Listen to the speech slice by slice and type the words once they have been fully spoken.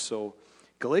So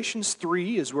Galatians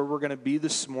 3 is where we're going to be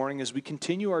this morning as we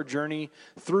continue our journey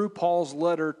through Paul's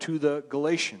letter to the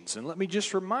Galatians. And let me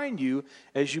just remind you,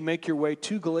 as you make your way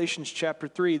to Galatians Chapter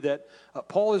 3, that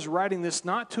Paul is writing this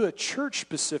not to a church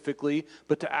specifically,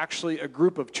 but to actually a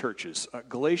group of churches.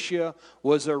 Galatia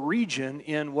was a region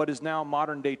in what is now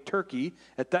modern-day Turkey.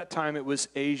 At that time, it was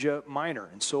Asia Minor.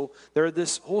 And so there are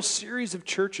this whole series of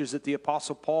churches that the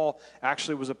Apostle Paul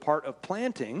actually was a part of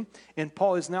planting, and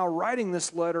Paul is now writing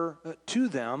this letter to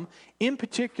them, in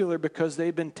particular because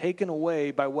they've been taken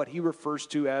away by what he refers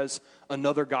to as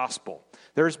another gospel.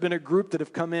 There's been a group that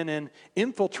have come in and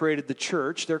infiltrated the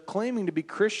church. They're claiming to be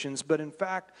Christians, but in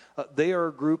fact, they are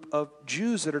a group of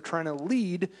Jews that are trying to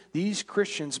lead these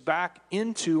Christians back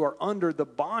into or under the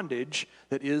bondage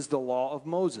that is the law of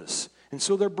Moses. And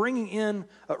so they're bringing in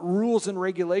rules and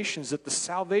regulations that the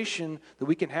salvation that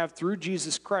we can have through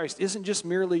Jesus Christ isn't just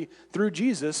merely through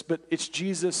Jesus, but it's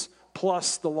Jesus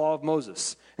plus the law of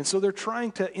Moses. And so they're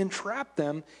trying to entrap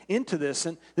them into this.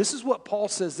 And this is what Paul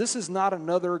says. This is not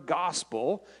another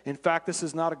gospel. In fact, this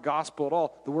is not a gospel at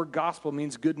all. The word gospel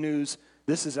means good news.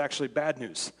 This is actually bad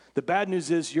news. The bad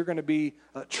news is you're going to be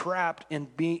trapped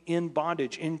and be in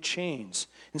bondage, in chains.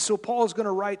 And so Paul is going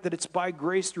to write that it's by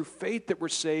grace through faith that we're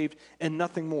saved and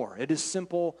nothing more. It is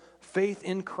simple faith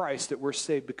in Christ that we're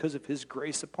saved because of his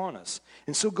grace upon us.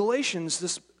 And so Galatians,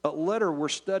 this letter we're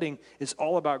studying, is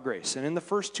all about grace. And in the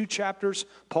first 2 chapters,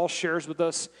 Paul shares with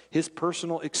us his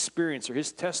personal experience or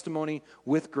his testimony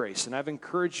with grace. And I've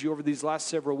encouraged you over these last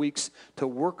several weeks to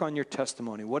work on your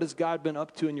testimony. What has God been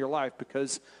up to in your life?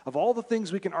 Because of all the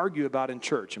things we can argue about in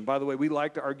church, and by the way, we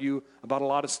like to argue about a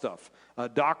lot of stuff.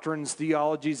 Doctrines,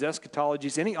 theologies,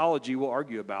 eschatologies, any ology we'll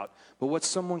argue about. But what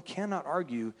someone cannot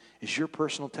argue is your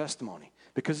personal testimony.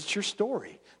 Because it's your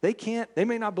story. They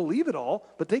may not believe it all,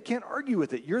 but they can't argue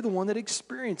with it. You're the one that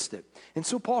experienced it. And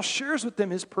so Paul shares with them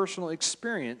his personal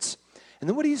experience. And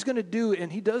then what he's going to do,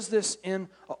 and he does this in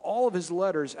all of his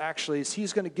letters actually, is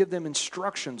he's going to give them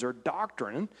instructions or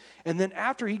doctrine. And then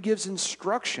after he gives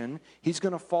instruction, he's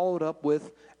going to follow it up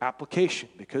with application.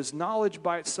 Because knowledge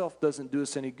by itself doesn't do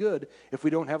us any good if we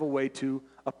don't have a way to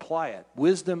apply it.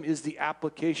 Wisdom is the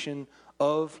application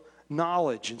of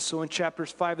knowledge. And so in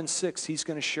chapters 5 and 6, he's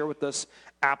going to share with us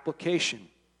application.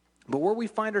 But where we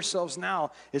find ourselves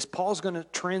now is Paul's going to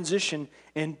transition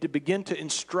and to begin to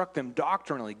instruct them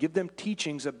doctrinally, give them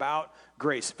teachings about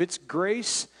grace. If it's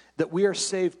grace that we are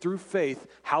saved through faith,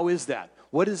 how is that?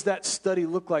 What does that study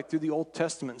look like through the Old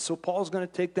Testament? So Paul's going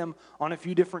to take them on a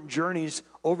few different journeys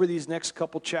over these next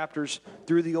couple chapters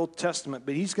through the Old Testament.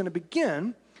 But he's going to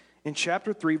begin in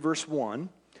chapter 3, verse 1,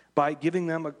 by giving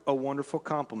them a wonderful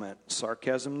compliment,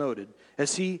 sarcasm noted,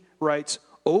 as he writes,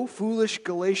 "O foolish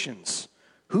Galatians,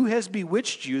 who has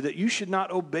bewitched you that you should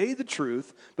not obey the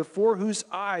truth, before whose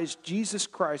eyes Jesus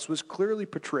Christ was clearly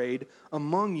portrayed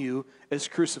among you as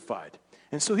crucified?"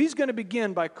 And so he's going to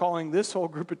begin by calling this whole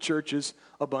group of churches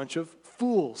a bunch of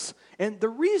fools. And the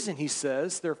reason he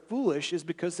says they're foolish is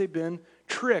because they've been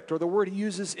tricked, or the word he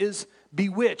uses is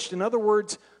bewitched. In other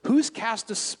words, who's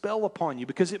cast a spell upon you?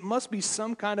 Because it must be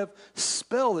some kind of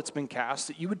spell that's been cast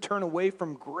that you would turn away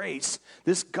from grace,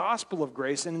 this gospel of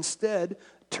grace, and instead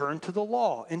turn to the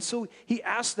law. And so he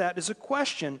asks that as a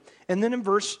question. And then in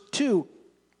verse 2,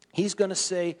 he's going to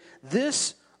say,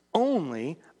 "This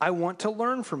only I want to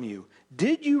learn from you.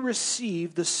 Did you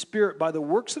receive the Spirit by the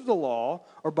works of the law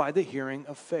or by the hearing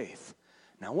of faith?"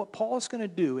 Now, what Paul is going to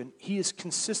do, and he is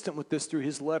consistent with this through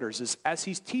his letters, is as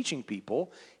he's teaching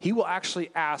people, he will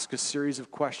actually ask a series of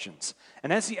questions.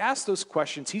 And as he asks those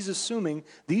questions, he's assuming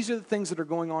these are the things that are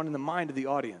going on in the mind of the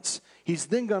audience. He's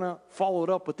then going to follow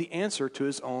it up with the answer to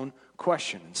his own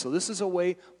question. And so this is a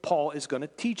way Paul is going to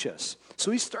teach us. So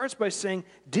he starts by saying,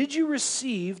 did you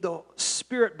receive the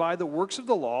Spirit by the works of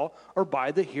the law or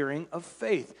by the hearing of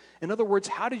faith? In other words,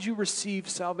 how did you receive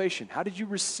salvation? How did you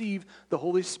receive the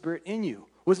Holy Spirit in you?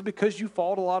 Was it because you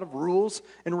followed a lot of rules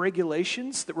and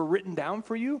regulations that were written down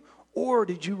for you? Or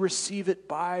did you receive it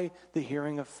by the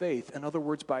hearing of faith? In other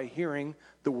words, by hearing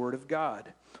the Word of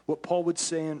God. What Paul would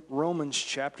say in Romans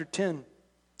chapter 10,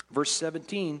 verse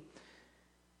 17,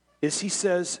 is he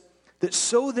says that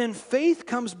so then faith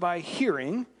comes by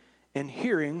hearing, and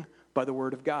hearing by the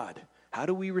Word of God. How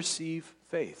do we receive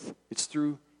faith? It's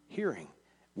through hearing.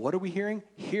 What are we hearing?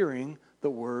 Hearing the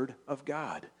Word of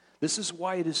God. This is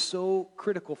why it is so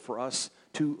critical for us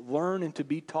to learn and to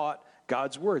be taught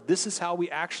God's Word. This is how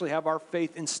we actually have our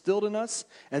faith instilled in us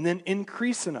and then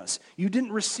increase in us. You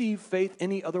didn't receive faith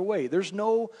any other way. There's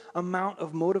no amount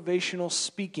of motivational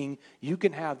speaking you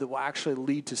can have that will actually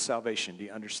lead to salvation. Do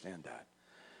you understand that?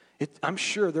 I'm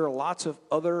sure there are lots of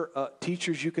other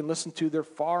teachers you can listen to. They're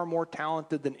far more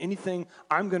talented than anything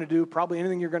I'm going to do, probably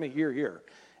anything you're going to hear here.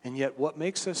 And yet what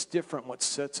makes us different, what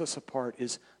sets us apart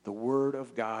is the Word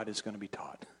of God is going to be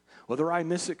taught. Whether I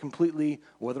miss it completely,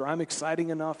 whether I'm exciting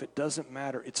enough, it doesn't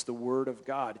matter. It's the Word of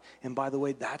God. And by the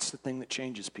way, that's the thing that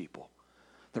changes people.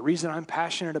 The reason I'm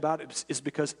passionate about it is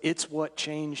because it's what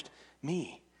changed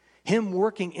me. Him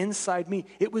working inside me.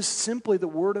 It was simply the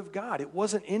Word of God. It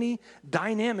wasn't any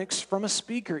dynamics from a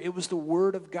speaker. It was the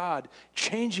Word of God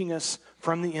changing us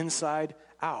from the inside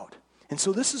out. And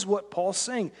so this is what Paul's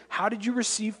saying. How did you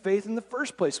receive faith in the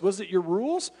first place? Was it your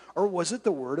rules or was it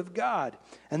the Word of God?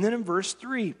 And then in verse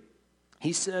 3,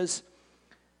 he says,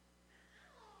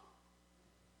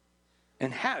 I'll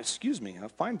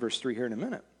find verse 3 here in a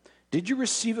minute. Did you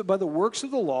receive it by the works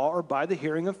of the law or by the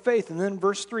hearing of faith? And then in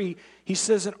verse 3, he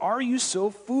says, and are you so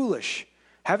foolish?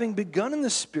 Having begun in the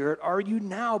Spirit, are you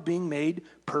now being made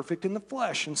perfect in the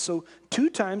flesh? And so 2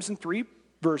 times in 3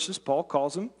 verses, Paul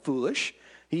calls them foolish.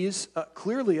 He is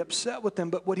clearly upset with them.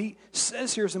 But what he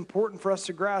says here is important for us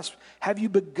to grasp. Have you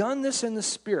begun this in the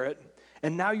Spirit,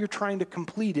 and now you're trying to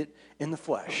complete it in the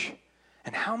flesh?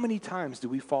 And how many times do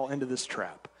we fall into this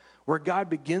trap where God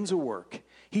begins a work?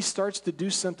 He starts to do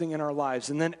something in our lives.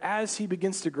 And then as he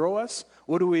begins to grow us,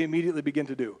 what do we immediately begin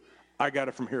to do? I got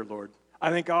it from here, Lord. I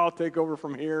think I'll take over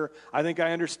from here. I think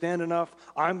I understand enough.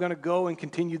 I'm going to go and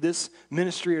continue this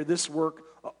ministry or this work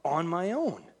on my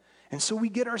own. And so we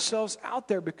get ourselves out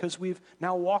there because we've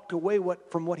now walked away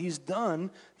from what he's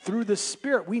done through the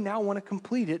Spirit. We now want to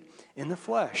complete it in the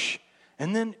flesh.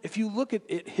 And then if you look at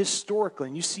it historically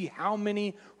and you see how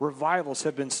many revivals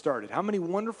have been started, how many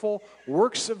wonderful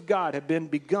works of God have been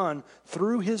begun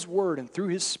through his Word and through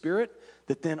his Spirit,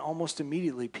 that then almost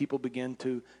immediately people begin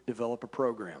to develop a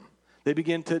program. They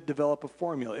begin to develop a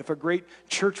formula. If a great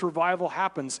church revival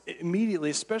happens immediately,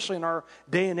 especially in our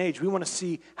day and age, we want to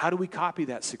see, how do we copy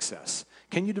that success?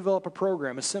 Can you develop a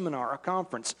program, a seminar, a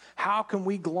conference? How can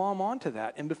we glom onto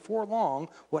that? And before long,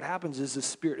 what happens is the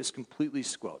Spirit is completely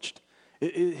squelched.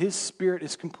 His Spirit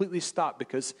is completely stopped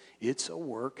because it's a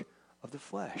work of the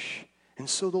flesh. And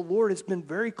so the Lord has been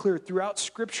very clear throughout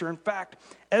Scripture. In fact,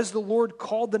 as the Lord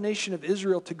called the nation of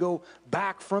Israel to go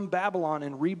back from Babylon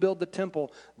and rebuild the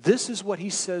temple, this is what he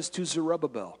says to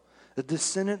Zerubbabel, the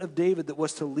descendant of David that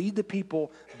was to lead the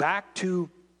people back to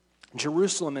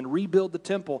Jerusalem and rebuild the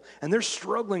temple. And they're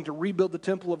struggling to rebuild the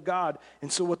temple of God.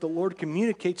 And so what the Lord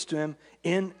communicates to him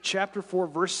in chapter 4,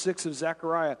 verse 6 of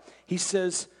Zechariah, he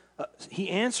says, he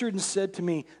answered and said to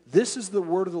me, this is the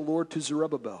word of the Lord to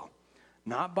Zerubbabel.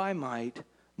 Not by might,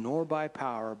 nor by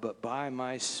power, but by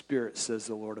my Spirit, says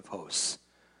the Lord of hosts.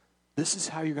 This is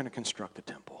how you're going to construct the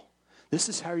temple. This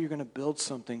is how you're going to build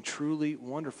something truly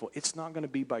wonderful. It's not going to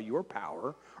be by your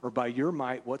power or by your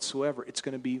might whatsoever. It's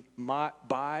going to be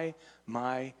by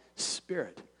my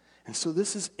Spirit. And so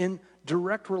this is in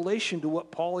direct relation to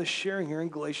what Paul is sharing here in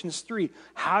Galatians 3.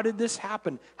 How did this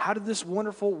happen? How did this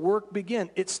wonderful work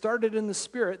begin? It started in the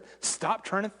Spirit. Stop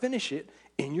trying to finish it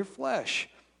in your flesh.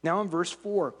 Now in verse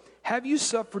 4, have you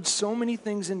suffered so many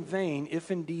things in vain, if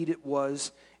indeed it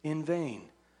was in vain?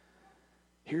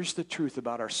 Here's the truth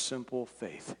about our simple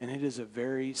faith, and it is a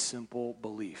very simple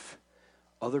belief.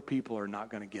 Other people are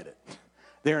not going to get it.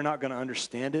 They are not going to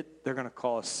understand it. They're going to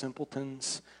call us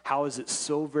simpletons. How is it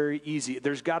so very easy?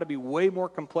 There's got to be way more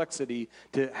complexity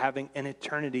to having an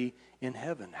eternity in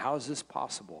heaven. How is this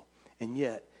possible? And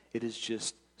yet, it is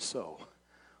just so.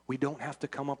 We don't have to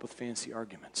come up with fancy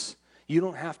arguments. You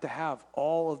don't have to have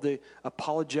all of the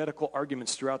apologetical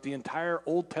arguments throughout the entire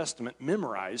Old Testament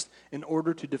memorized in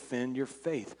order to defend your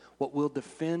faith. What will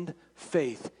defend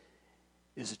faith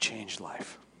is a changed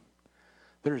life.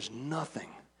 There is nothing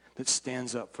that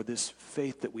stands up for this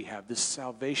faith that we have, this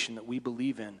salvation that we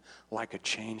believe in, like a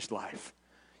changed life.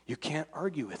 You can't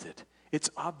argue with it. It's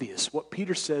obvious. What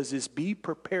Peter says is be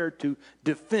prepared to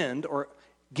defend or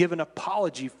give an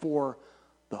apology for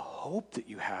the hope that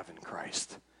you have in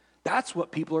Christ. That's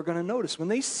what people are going to notice. When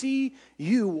they see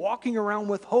you walking around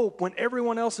with hope when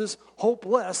everyone else is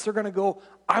hopeless, they're going to go,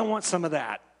 I want some of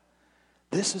that.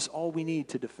 This is all we need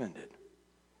to defend it.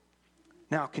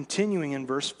 Now, continuing in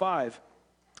verse 5,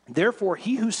 therefore,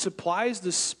 he who supplies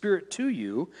the Spirit to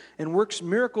you and works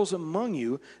miracles among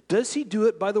you, does he do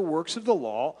it by the works of the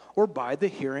law or by the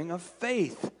hearing of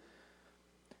faith?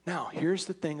 Now, here's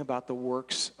the thing about the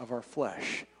works of our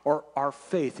flesh, or our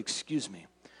faith,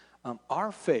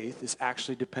 our faith is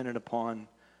actually dependent upon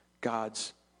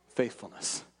God's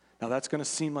faithfulness. Now, that's going to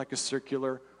seem like a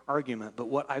circular argument, but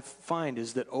what I find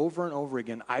is that over and over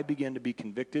again, I begin to be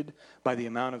convicted by the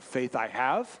amount of faith I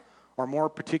have, or more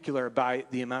particular, by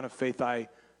the amount of faith I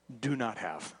do not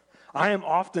have. I am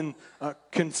often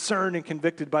concerned and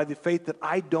convicted by the faith that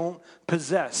I don't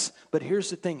possess. But here's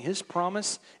the thing. His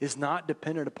promise is not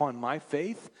dependent upon my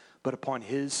faith, but upon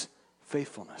his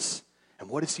faithfulness. And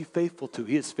what is he faithful to?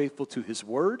 He is faithful to his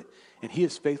word, and he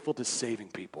is faithful to saving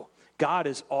people. God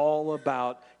is all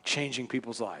about changing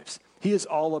people's lives. He is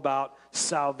all about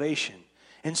salvation.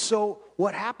 And so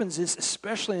what happens is,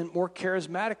 especially in more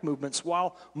charismatic movements,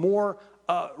 while more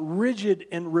rigid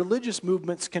and religious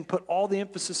movements can put all the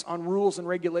emphasis on rules and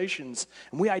regulations,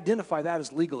 and we identify that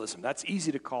as legalism. That's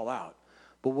easy to call out.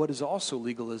 But what is also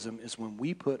legalism is when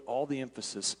we put all the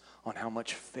emphasis on how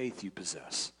much faith you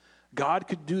possess. God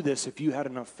could do this if you had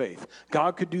enough faith.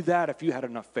 God could do that if you had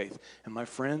enough faith. And my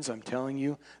friends, I'm telling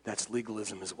you, that's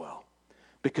legalism as well.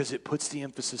 Because it puts the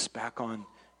emphasis back on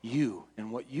you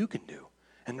and what you can do.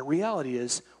 And the reality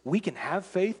is, we can have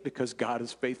faith because God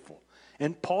is faithful.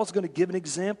 And Paul's going to give an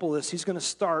example of this. He's going to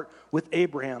start with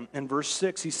Abraham. In verse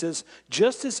 6, he says,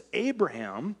 just as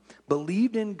Abraham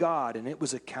believed in God, and it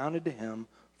was accounted to him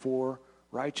for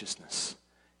righteousness.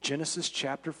 Genesis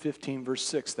chapter 15, verse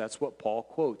 6, that's what Paul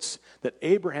quotes. That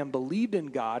Abraham believed in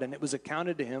God, and it was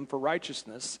accounted to him for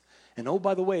righteousness. And oh,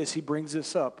 by the way, as he brings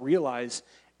this up, realize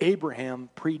Abraham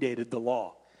predated the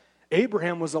law.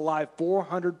 Abraham was alive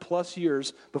 400 plus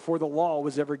years before the law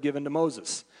was ever given to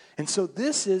Moses. And so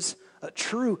this is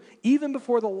true. Even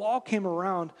before the law came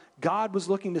around, God was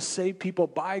looking to save people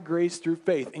by grace through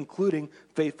faith, including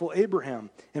faithful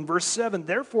Abraham. In verse 7,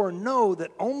 therefore know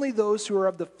that only those who are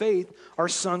of the faith are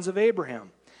sons of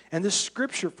Abraham. And the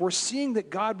scripture, foreseeing that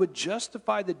God would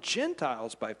justify the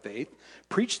Gentiles by faith,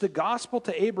 preached the gospel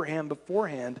to Abraham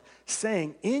beforehand,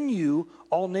 saying, in you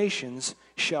all nations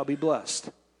shall be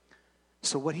blessed.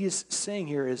 So what he is saying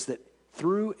here is that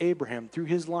through Abraham, through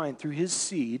his line, through his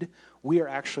seed, we are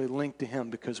actually linked to him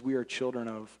because we are children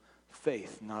of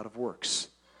faith, not of works.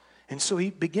 And so he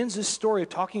begins this story of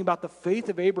talking about the faith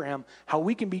of Abraham, how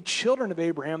we can be children of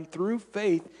Abraham through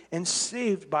faith and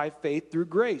saved by faith through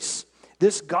grace.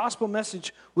 This gospel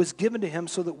message was given to him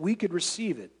so that we could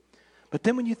receive it. But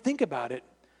then when you think about it,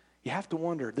 you have to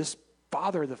wonder, this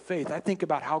father of the faith, I think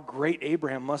about how great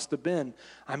Abraham must have been.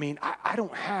 I mean, I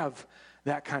don't have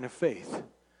that kind of faith.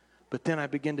 But then I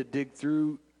begin to dig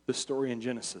through the story in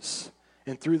Genesis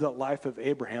and through the life of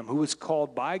Abraham, who was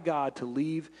called by God to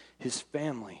leave his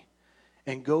family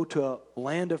and go to a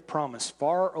land of promise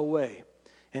far away.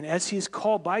 And as he is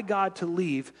called by God to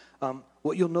leave,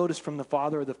 what you'll notice from the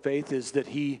father of the faith is that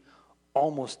he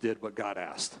almost did what God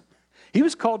asked. He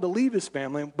was called to leave his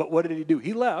family, but what did he do?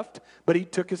 He left, but he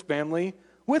took his family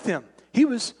with him. He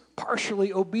was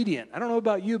partially obedient. I don't know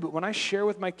about you, but when I share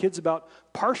with my kids about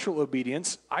partial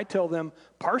obedience, I tell them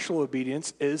partial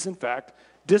obedience is, in fact,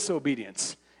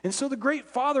 disobedience. And so the great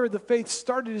father of the faith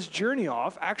started his journey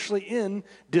off actually in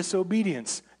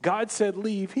disobedience. God said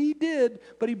leave. He did,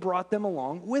 but he brought them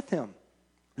along with him.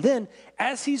 Then,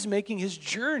 as he's making his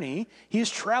journey, he is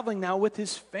traveling now with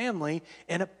his family,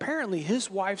 and apparently his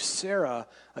wife, Sarah,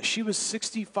 she was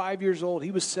 65 years old,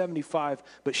 he was 75,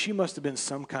 but she must have been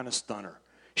some kind of stunner.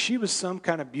 She was some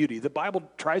kind of beauty. The Bible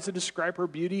tries to describe her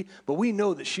beauty, but we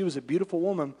know that she was a beautiful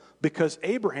woman because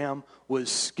Abraham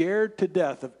was scared to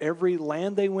death of every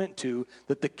land they went to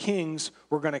that the kings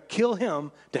were going to kill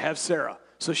him to have Sarah.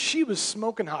 So she was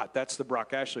smoking hot. That's the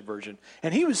Brock Ashley version.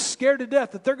 And he was scared to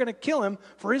death that they're going to kill him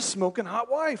for his smoking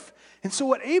hot wife. And so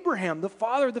what Abraham, the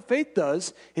father of the faith,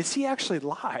 does is he actually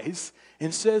lies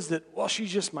and says that, well,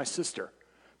 she's just my sister,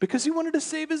 because he wanted to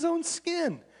save his own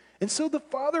skin. And so the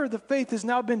father of the faith has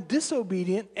now been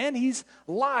disobedient, and he's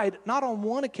lied not on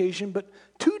one occasion, but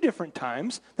 2 different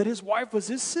times that his wife was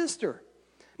his sister.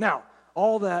 Now,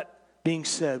 all that being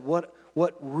said, what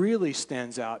really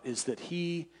stands out is that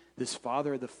this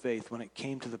father of the faith, when it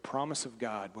came to the promise of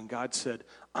God, when God said,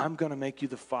 I'm going to make you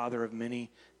the father of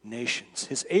many nations.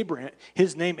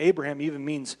 His name Abraham even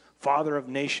means father of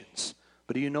nations.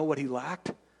 But do you know what he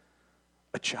lacked?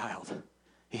 A child.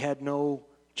 He had no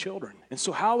children. And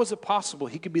so how was it possible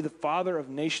he could be the father of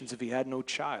nations if he had no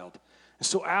child? And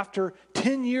so after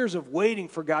 10 years of waiting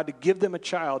for God to give them a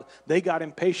child, they got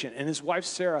impatient. And his wife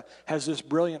Sarah has this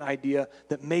brilliant idea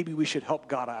that maybe we should help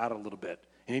God out a little bit.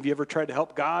 Any of you ever tried to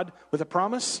help God with a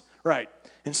promise? Right.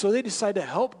 And so they decide to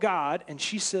help God, and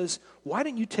she says, why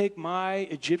don't you take my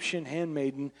Egyptian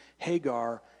handmaiden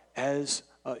Hagar as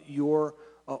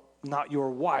not your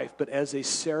wife, but as a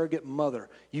surrogate mother.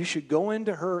 You should go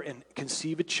into her and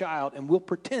conceive a child, and we'll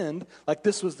pretend like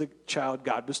this was the child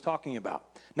God was talking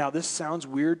about. Now, this sounds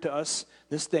weird to us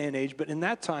this day and age, but in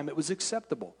that time it was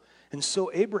acceptable. And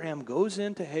so Abraham goes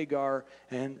into Hagar,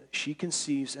 and she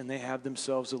conceives, and they have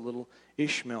themselves a little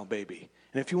Ishmael baby.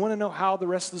 And if you want to know how the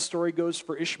rest of the story goes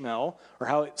for Ishmael, or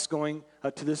how it's going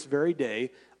to this very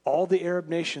day, all the Arab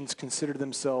nations consider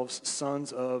themselves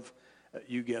sons of,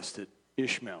 you guessed it,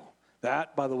 Ishmael.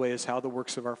 That, by the way, is how the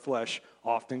works of our flesh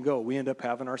often go. We end up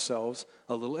having ourselves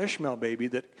a little Ishmael baby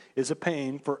that is a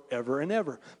pain forever and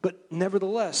ever. But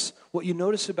nevertheless, what you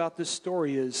notice about this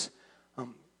story is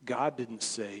God didn't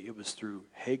say it was through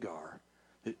Hagar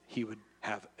that he would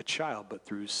have a child, but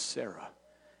through Sarah.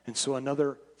 And so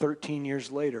another 13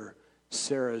 years later,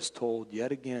 Sarah is told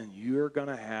yet again, you're going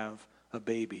to have a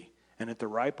baby. And at the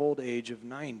ripe old age of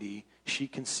 90, she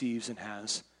conceives and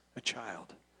has a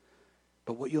child.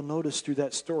 But what you'll notice through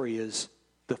that story is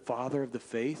the father of the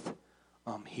faith,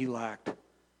 he lacked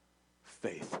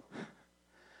faith.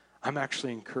 I'm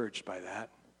actually encouraged by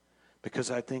that because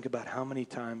I think about how many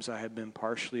times I have been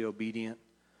partially obedient,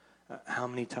 how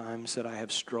many times that I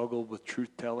have struggled with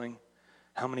truth-telling,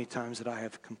 how many times that I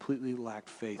have completely lacked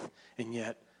faith, and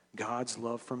yet God's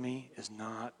love for me is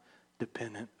not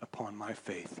dependent upon my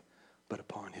faith, but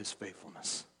upon his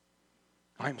faithfulness.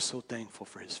 I'm so thankful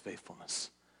for his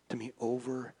faithfulness to me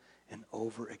over and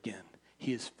over again.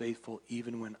 He is faithful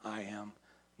even when I am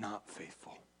not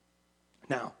faithful.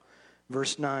 Now,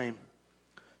 verse 9,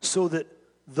 so that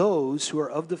those who are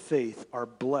of the faith are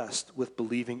blessed with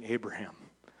believing Abraham.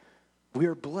 We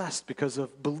are blessed because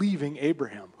of believing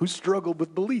Abraham, who struggled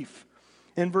with belief.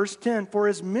 In verse 10, for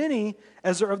as many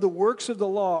as are of the works of the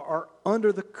law are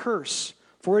under the curse.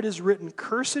 For it is written,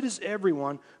 cursed is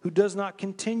everyone who does not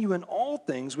continue in all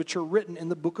things which are written in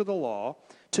the book of the law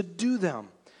to do them.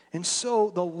 And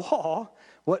so the law,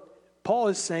 what Paul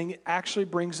is saying, actually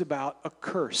brings about a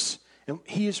curse. And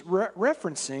he is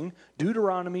referencing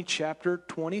Deuteronomy chapter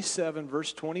 27,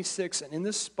 verse 26. And in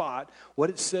this spot, what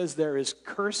it says there is,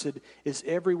 cursed is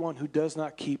everyone who does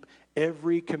not keep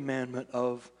every commandment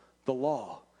of the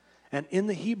law. And in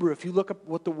the Hebrew, if you look up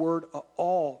what the word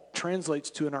all translates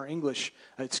to in our English,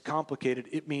 it's complicated.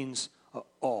 It means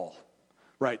all.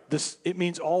 Right? It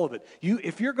means all of it.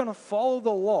 If you're going to follow the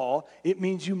law, it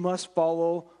means you must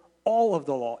follow all of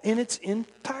the law in its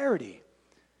entirety.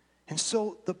 And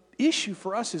so the issue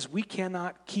for us is we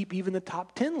cannot keep even the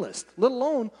top 10 list, let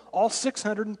alone all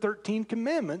 613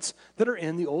 commandments that are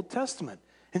in the Old Testament.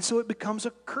 And so it becomes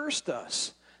a curse to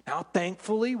us. Now,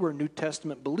 thankfully, we're New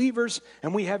Testament believers,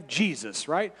 and we have Jesus,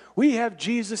 right? We have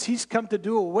Jesus. He's come to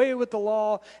do away with the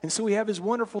law, and so we have his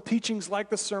wonderful teachings like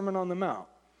the Sermon on the Mount.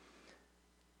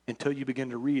 Until you begin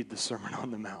to read the Sermon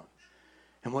on the Mount.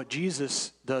 And what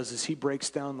Jesus does is he breaks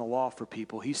down the law for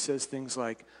people. He says things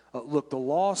like, look, the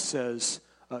law says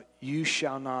you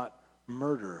shall not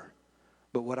murder.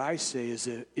 But what I say is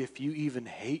that if you even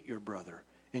hate your brother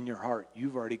in your heart,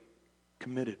 you've already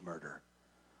committed murder.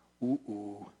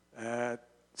 Ooh, that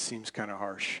seems kind of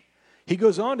harsh. He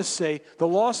goes on to say, the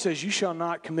law says you shall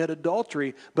not commit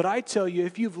adultery. But I tell you,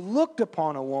 if you've looked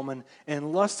upon a woman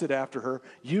and lusted after her,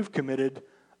 you've committed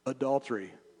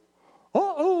adultery.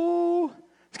 Uh-oh,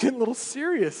 it's getting a little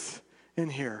serious in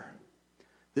here.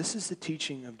 This is the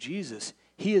teaching of Jesus.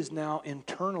 He is now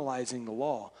internalizing the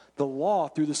law. The law,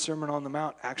 through the Sermon on the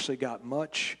Mount, actually got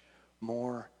much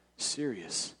more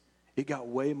serious. It got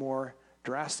way more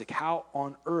drastic. How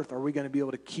on earth are we going to be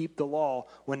able to keep the law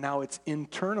when now it's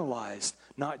internalized,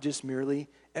 not just merely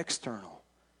external?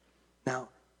 Now,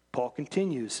 Paul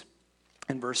continues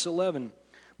in verse 11,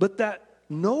 but that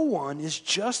no one is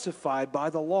justified by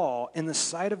the law in the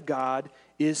sight of God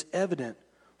is evident,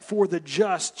 for the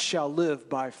just shall live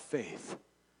by faith.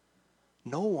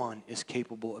 No one is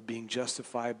capable of being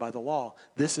justified by the law.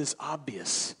 This is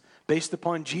obvious. Based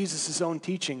upon Jesus' own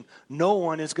teaching, no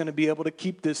one is going to be able to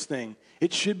keep this thing.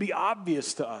 It should be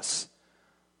obvious to us.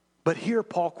 But here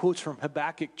Paul quotes from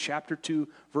Habakkuk chapter 2,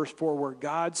 verse 4, where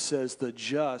God says, the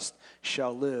just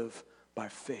shall live by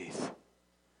faith.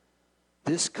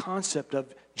 This concept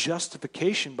of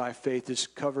justification by faith is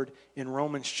covered in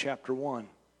Romans chapter 1.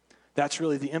 That's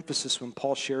really the emphasis when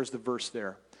Paul shares the verse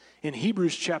there. In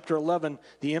Hebrews chapter 11,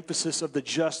 the emphasis of the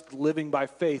just living by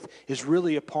faith is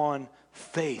really upon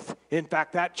faith. In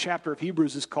fact, that chapter of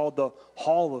Hebrews is called the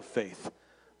Hall of Faith.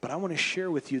 But I want to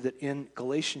share with you that in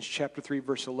Galatians chapter 3,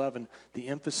 verse 11, the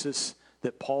emphasis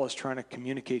that Paul is trying to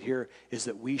communicate here is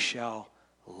that we shall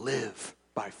live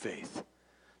by faith.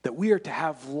 That we are to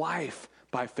have life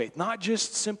by faith. Not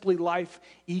just simply life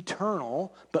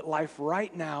eternal, but life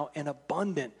right now, an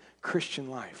abundant Christian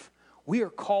life. We are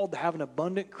called to have an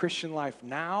abundant Christian life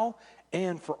now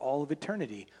and for all of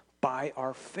eternity by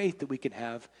our faith that we can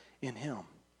have in him.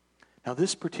 Now,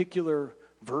 this particular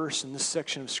verse in this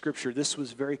section of Scripture, this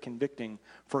was very convicting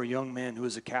for a young man who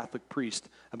was a Catholic priest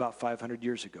about 500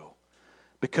 years ago.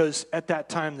 because at that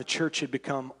time the church had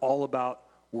become all about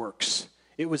works.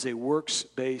 It was a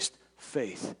works-based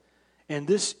faith. And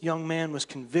this young man was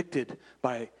convicted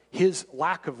by his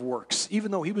lack of works,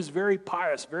 even though he was very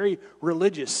pious, very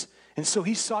religious. And so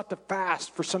he sought to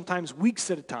fast for sometimes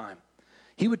weeks at a time.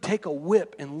 He would take a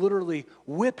whip and literally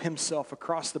whip himself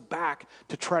across the back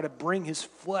to try to bring his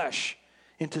flesh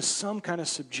into some kind of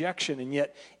subjection. And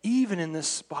yet, even in this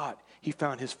spot, he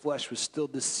found his flesh was still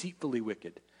deceitfully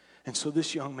wicked. And so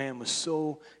this young man was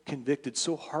so convicted,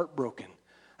 so heartbroken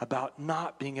about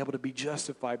not being able to be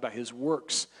justified by his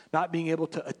works, not being able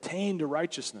to attain to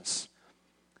righteousness,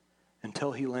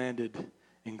 until he landed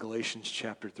in Galatians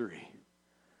chapter 3,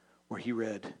 where he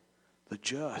read, "The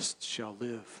just shall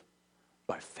live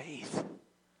by faith,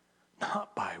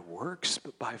 not by works,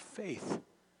 but by faith."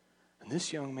 And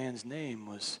this young man's name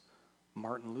was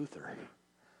Martin Luther.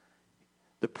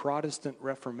 The Protestant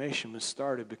Reformation was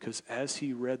started because as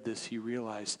he read this, he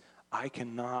realized, I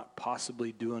cannot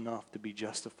possibly do enough to be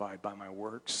justified by my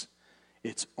works.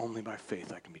 It's only by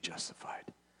faith I can be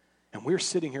justified. And we're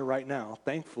sitting here right now,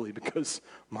 thankfully, because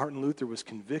Martin Luther was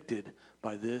convicted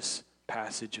by this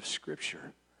passage of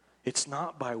Scripture. It's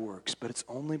not by works, but it's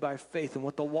only by faith. And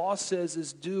what the law says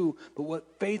is do, but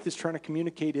what faith is trying to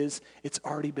communicate is it's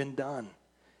already been done.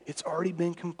 It's already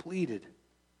been completed.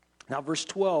 Now, verse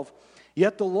 12,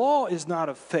 yet the law is not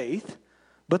of faith,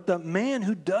 but the man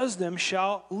who does them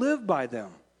shall live by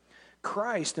them.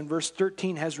 Christ, in verse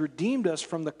 13, has redeemed us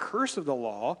from the curse of the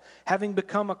law, having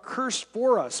become a curse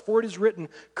for us. For it is written,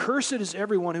 cursed is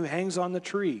everyone who hangs on the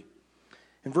tree.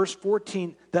 In verse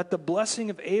 14, that the blessing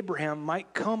of Abraham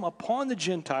might come upon the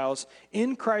Gentiles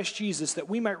in Christ Jesus, that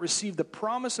we might receive the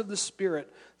promise of the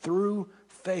Spirit through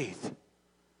faith.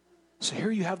 So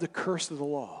here you have the curse of the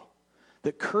law.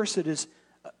 That cursed is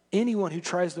anyone who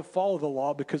tries to follow the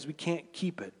law because we can't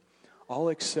keep it, all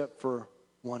except for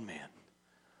one man.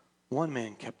 One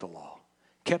man kept the law,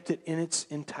 kept it in its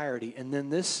entirety. And then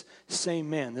this same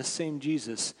man, this same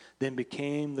Jesus, then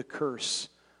became the curse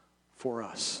for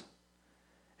us.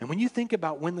 And when you think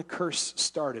about when the curse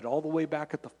started, all the way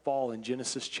back at the fall in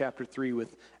Genesis chapter 3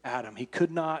 with Adam, he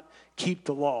could not keep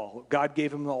the law. God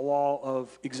gave him the law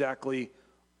of exactly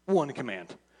one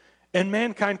command. And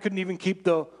mankind couldn't even keep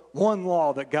the one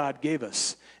law that God gave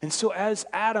us. And so as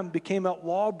Adam became a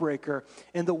lawbreaker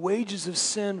and the wages of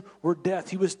sin were death,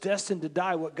 he was destined to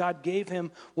die. What God gave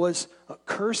him was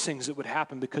cursings that would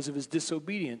happen because of his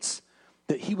disobedience,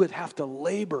 that he would have to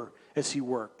labor as he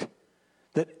worked,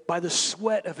 that by the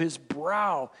sweat of his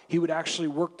brow, he would actually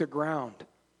work the ground.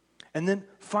 And then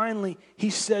finally, he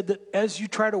said that as you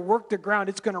try to work the ground,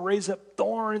 it's going to raise up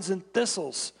thorns and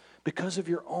thistles because of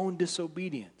your own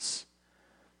disobedience.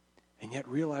 And yet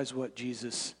realize what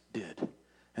Jesus did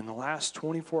in the last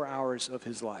 24 hours of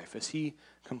his life as he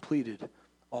completed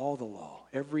all the law,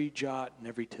 every jot and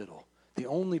every tittle, the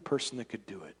only person that could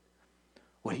do it.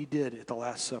 What he did at the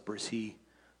Last Supper is he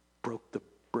broke the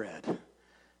bread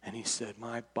and he said,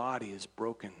 my body is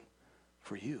broken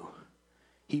for you.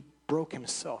 He broke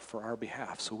himself for our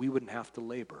behalf so we wouldn't have to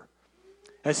labor.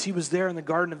 As he was there in the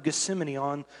Garden of Gethsemane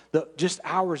on just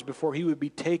hours before he would be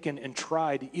taken and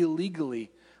tried illegally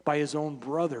by his own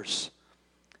brothers.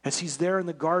 As he's there in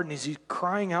the garden, as he's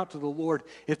crying out to the Lord,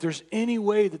 if there's any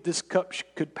way that this cup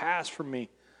could pass from me,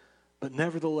 but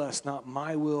nevertheless, not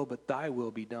my will, but thy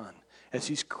will be done. As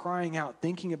he's crying out,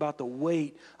 thinking about the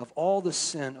weight of all the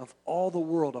sin of all the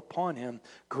world upon him,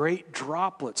 great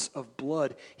droplets of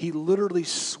blood. He literally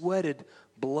sweated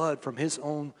blood from his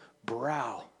own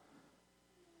brow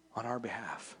on our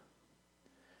behalf.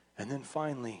 And then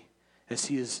finally, as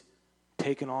he is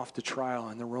taken off to trial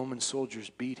and the Roman soldiers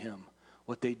beat him,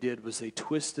 what they did was they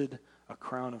twisted a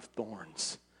crown of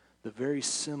thorns, the very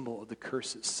symbol of the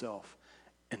curse itself,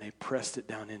 and they pressed it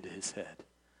down into his head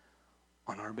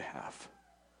on our behalf,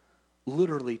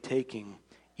 literally taking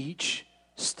each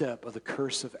step of the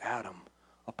curse of Adam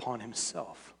upon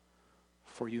himself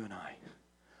for you and I.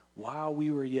 While we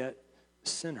were yet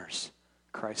sinners,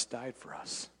 Christ died for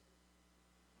us.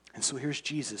 And so here's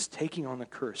Jesus taking on the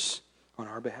curse on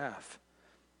our behalf.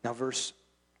 Now verse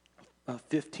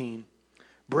 15,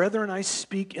 brethren, I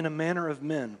speak in a manner of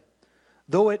men,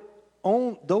 though it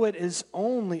is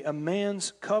only a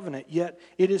man's covenant, yet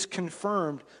it is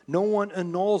confirmed. No one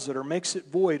annuls it or makes it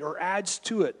void or adds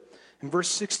to it. In verse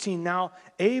 16, now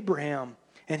Abraham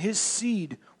and his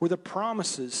seed were the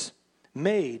promises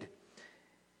made.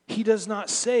 He does not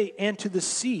say, and to the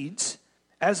seeds,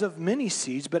 as of many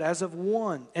seeds, but as of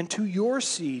one, and to your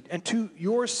seed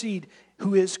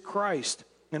who is Christ.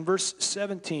 In verse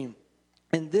 17,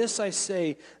 and this I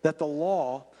say, that the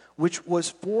law which was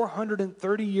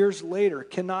 430 years later,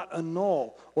 cannot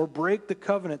annul or break the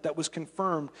covenant that was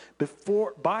confirmed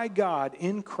by God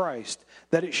in Christ,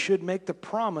 that it should make the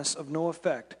promise of no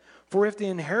effect. For if the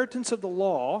inheritance of the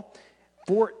law,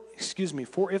 for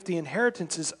if the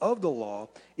inheritance is of the law,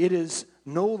 it is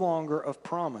no longer of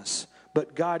promise,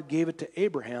 but God gave it to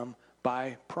Abraham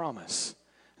by promise.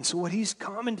 And so what he's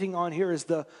commenting on here is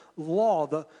the law,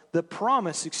 the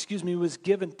promise, was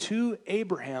given to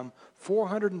Abraham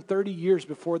 430 years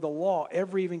before the law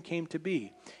ever even came to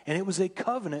be. And it was a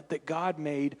covenant that God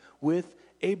made with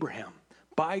Abraham.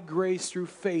 By grace through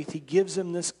faith, he gives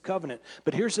him this covenant.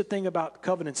 But here's the thing about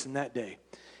covenants in that day.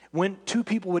 When two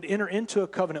people would enter into a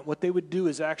covenant, what they would do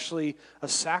is actually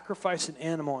sacrifice an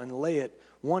animal and lay it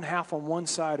one half on one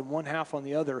side and one half on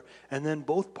the other, and then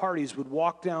both parties would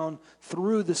walk down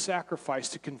through the sacrifice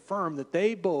to confirm that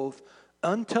they both,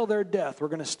 until their death, were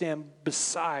going to stand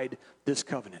beside this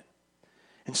covenant.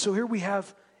 And so here we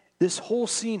have this whole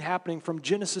scene happening from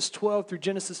Genesis 12 through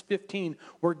Genesis 15,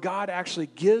 where God actually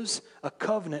gives a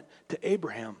covenant to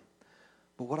Abraham.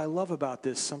 But what I love about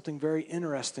this, something very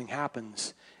interesting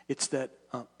happens. It's that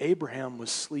Abraham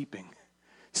was sleeping,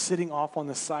 sitting off on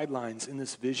the sidelines in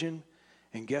this vision.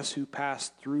 And guess who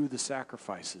passed through the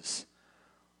sacrifices?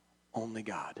 Only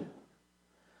God.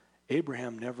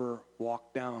 Abraham never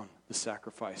walked down the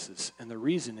sacrifices. And the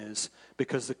reason is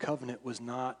because the covenant was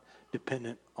not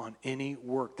dependent on any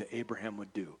work that Abraham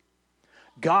would do.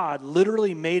 God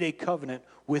literally made a covenant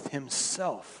with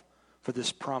himself for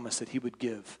this promise that he would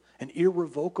give. An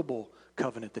irrevocable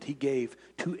covenant that he gave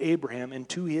to Abraham and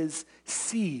to his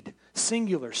seed,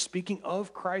 singular, speaking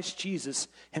of Christ Jesus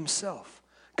himself.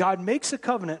 God makes a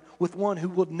covenant with one who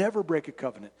will never break a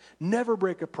covenant, never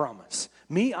break a promise.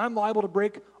 Me, I'm liable to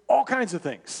break all kinds of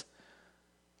things.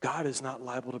 God is not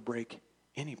liable to break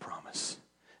any promise.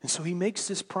 And so he makes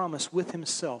this promise with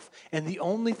himself. And the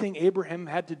only thing Abraham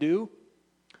had to do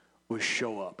was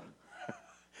show up.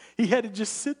 He had to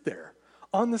just sit there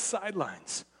on the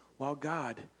sidelines while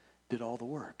God did all the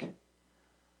work.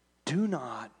 Do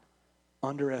not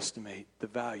underestimate the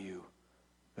value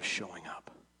of showing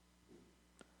up.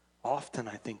 Often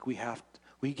I think we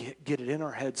get it in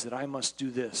our heads that I must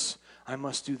do this, I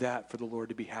must do that for the Lord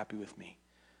to be happy with me.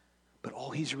 But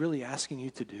all he's really asking you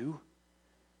to do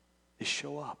is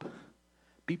show up.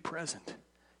 Be present.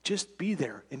 Just be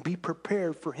there and be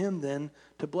prepared for him then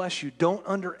to bless you. Don't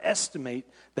underestimate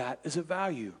that as a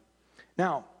value.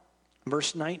 Now,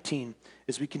 verse 19,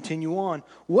 as we continue on,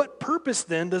 what purpose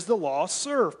then does the law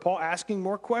serve? Paul asking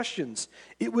more questions.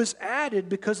 It was added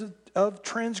because of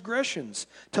transgressions,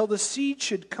 till the seed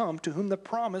should come to whom the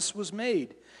promise was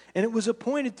made. And it was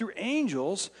appointed through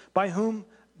angels by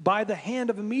the hand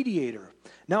of a mediator.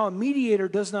 Now a mediator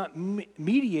does not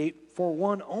mediate for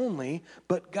one only,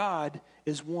 but God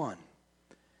is one.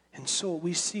 And so what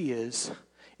we see is,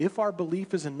 if our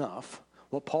belief is enough,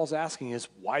 what Paul's asking is,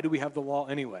 why do we have the law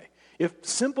anyway? If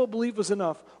simple belief was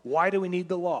enough, why do we need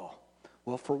the law?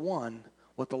 Well, for one,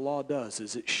 what the law does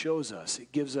is it shows us,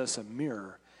 it gives us a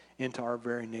mirror into our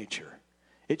very nature.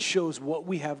 It shows what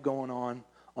we have going on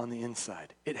the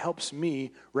inside. It helps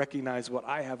me recognize what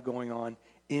I have going on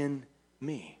in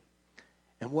me.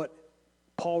 And what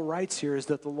Paul writes here is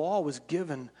that the law was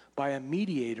given by a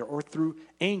mediator or through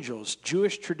angels.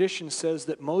 Jewish tradition says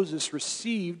that Moses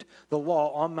received the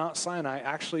law on Mount Sinai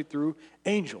actually through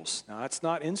angels. Now, that's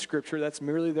not in Scripture. That's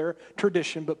merely their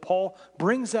tradition. But Paul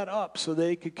brings that up so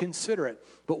they could consider it.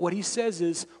 But what he says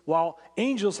is, while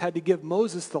angels had to give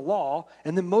Moses the law,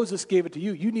 and then Moses gave it to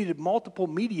you, you needed multiple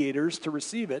mediators to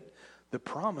receive it. The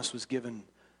promise was given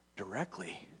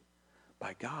directly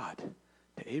by God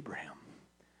to Abraham.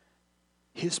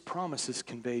 His promise is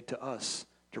conveyed to us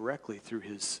directly through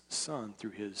his Son,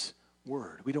 through his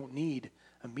word. We don't need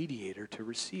a mediator to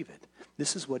receive it.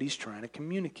 This is what he's trying to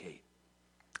communicate.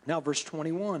 Now, verse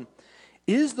 21.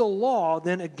 Is the law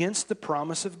then against the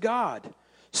promise of God?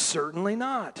 Certainly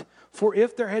not. For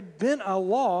if there had been a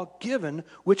law given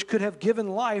which could have given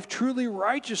life, truly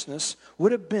righteousness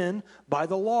would have been by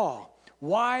the law.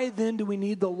 Why then do we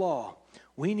need the law?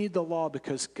 We need the law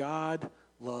because God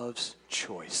loves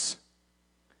choice.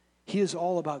 He is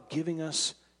all about giving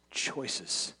us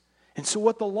choices. And so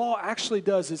what the law actually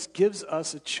does is gives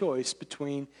us a choice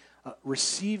between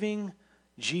receiving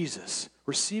Jesus,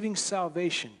 receiving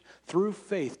salvation through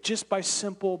faith just by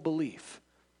simple belief,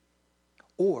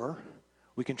 or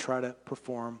we can try to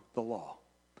perform the law.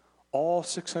 All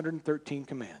 613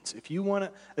 commands. If you want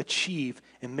to achieve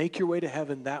and make your way to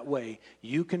heaven that way,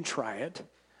 you can try it.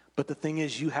 But the thing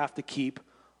is, you have to keep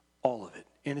all of it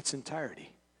in its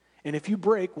entirety. And if you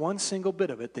break one single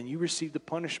bit of it, then you receive the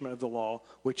punishment of the law,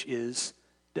 which is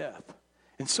death.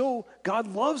 And so God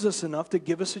loves us enough to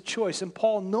give us a choice. And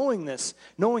Paul, knowing this,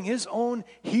 knowing his own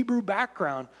Hebrew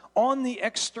background, on the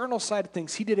external side of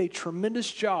things, he did a tremendous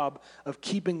job of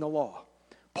keeping the law.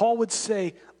 Paul would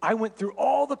say, I went through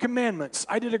all the commandments.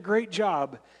 I did a great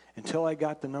job until I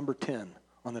got the number 10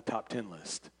 on the top 10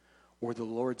 list, where the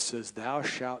Lord says, thou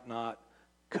shalt not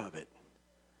covet.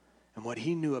 And what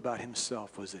he knew about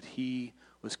himself was that he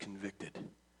was convicted.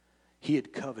 He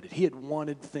had coveted. He had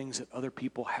wanted things that other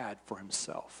people had for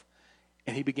himself.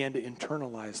 And he began to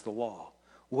internalize the law.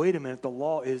 Wait a minute, the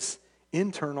law is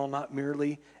internal, not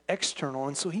merely external.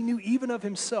 And so he knew even of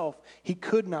himself, he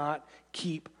could not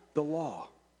keep the law.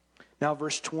 Now,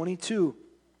 verse 22,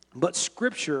 but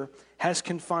Scripture has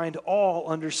confined all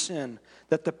under sin,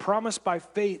 that the promise by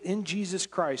faith in Jesus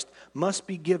Christ must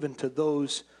be given to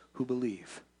those who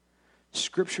believe.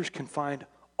 Scripture's confined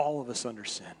all of us under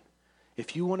sin.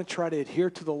 If you want to try to adhere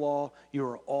to the law, you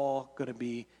are all going to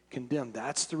be condemned.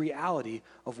 That's the reality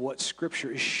of what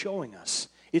Scripture is showing us.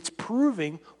 It's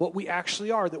proving what we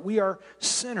actually are, that we are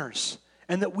sinners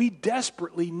and that we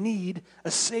desperately need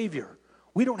a Savior.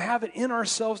 We don't have it in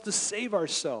ourselves to save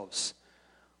ourselves.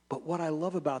 But what I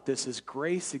love about this is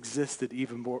grace existed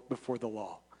even before the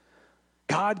law.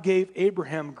 God gave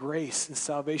Abraham grace and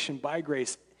salvation by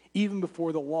grace even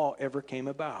before the law ever came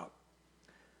about.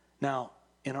 Now,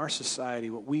 in our society,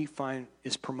 what we find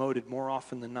is promoted more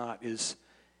often than not is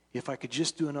if I could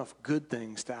just do enough good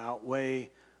things to outweigh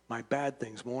my bad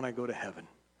things, won't I go to heaven?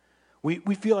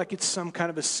 We feel like it's some kind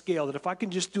of a scale that if I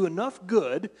can just do enough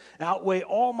good, outweigh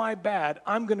all my bad,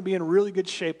 I'm going to be in really good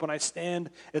shape when I stand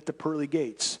at the pearly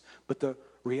gates. But the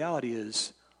reality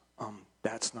is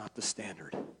that's not the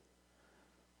standard.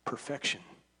 Perfection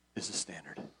is the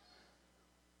standard.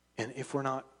 And if we're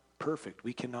not perfect,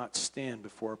 we cannot stand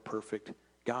before a perfect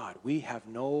God. We have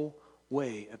no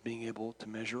way of being able to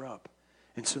measure up.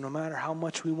 And so no matter how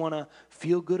much we want to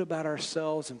feel good about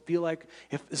ourselves and feel like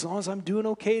as long as I'm doing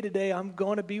okay today, I'm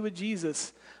going to be with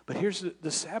Jesus. But here's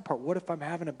the sad part. What if I'm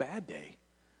having a bad day?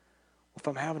 If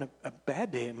I'm having a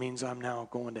bad day, it means I'm now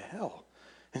going to hell.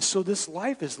 And so this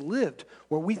life is lived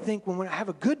where we think when I have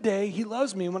a good day, he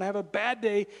loves me. And when I have a bad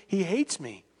day, he hates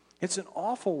me. It's an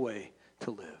awful way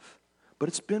to live. But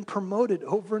it's been promoted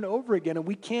over and over again, and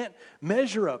we can't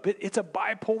measure up. It's a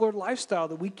bipolar lifestyle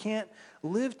that we can't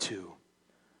live to.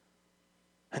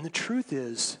 And the truth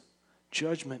is,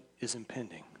 judgment is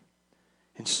impending.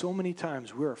 And so many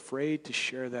times we're afraid to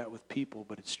share that with people,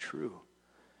 but it's true.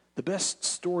 The best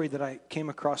story that I came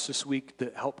across this week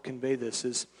that helped convey this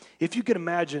is, if you could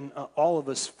imagine all of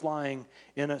us flying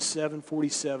in a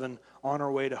 747 on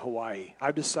our way to Hawaii.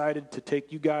 I've decided to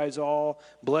take you guys all,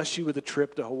 bless you with a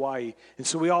trip to Hawaii. And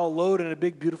so we all load in a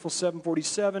big, beautiful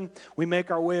 747. We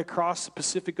make our way across the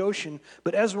Pacific Ocean.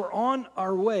 But as we're on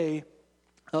our way,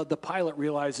 the pilot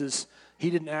realizes he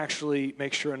didn't actually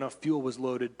make sure enough fuel was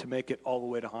loaded to make it all the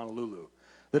way to Honolulu.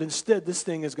 That instead, this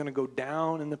thing is going to go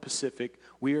down in the Pacific.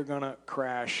 We are going to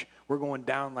crash. We're going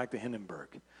down like the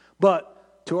Hindenburg.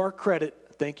 But to our credit,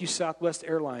 thank you, Southwest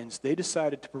Airlines, they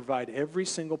decided to provide every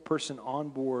single person on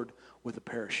board with a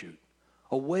parachute,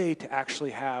 a way to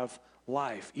actually have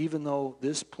life, even though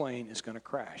this plane is going to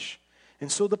crash.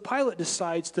 And so the pilot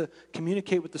decides to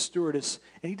communicate with the stewardess,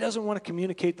 and he doesn't want to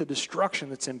communicate the destruction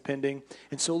that's impending.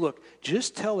 And so, look,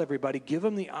 just tell everybody, give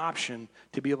them the option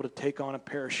to be able to take on a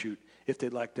parachute if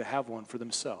they'd like to have one for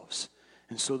themselves.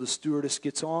 And so the stewardess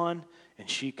gets on, and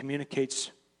she communicates,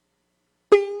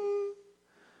 bing!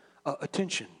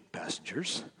 Attention,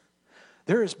 passengers.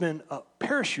 There has been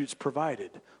parachutes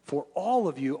provided for all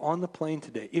of you on the plane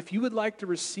today. If you would like to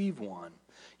receive one,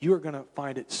 you are going to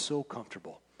find it so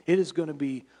comfortable. It is going to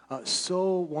be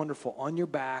so wonderful on your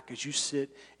back as you sit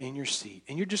in your seat.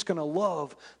 And you're just going to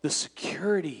love the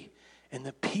security and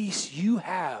the peace you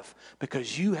have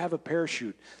because you have a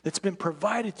parachute that's been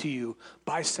provided to you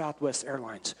by Southwest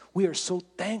Airlines. We are so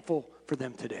thankful for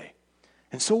them today.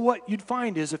 And so what you'd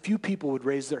find is a few people would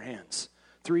raise their hands,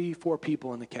 3, 4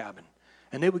 people in the cabin.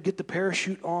 And they would get the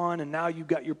parachute on, and now you've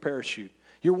got your parachute.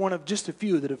 You're one of just a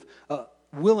few that have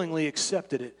willingly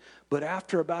accepted it. But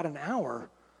after about an hour,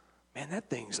 man, that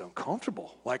thing's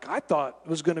uncomfortable. Like I thought it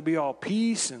was going to be all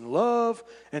peace and love.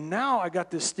 And now I got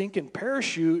this stinking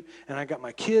parachute and I got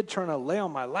my kid trying to lay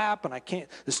on my lap and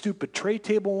the stupid tray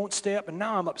table won't stay up. And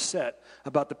now I'm upset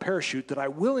about the parachute that I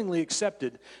willingly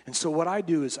accepted. And so what I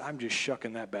do is I'm just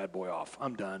shucking that bad boy off.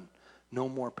 I'm done. No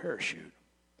more parachute.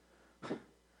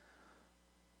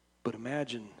 But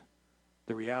imagine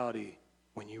the reality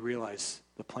when you realize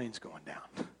the plane's going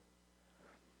down.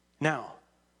 Now,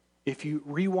 if you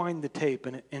rewind the tape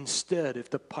and instead, if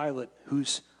the pilot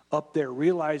who's up there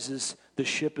realizes the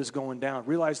ship is going down,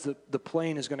 realize that the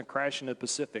plane is going to crash into the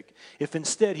Pacific, if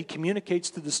instead he communicates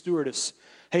to the stewardess,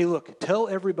 hey, look, tell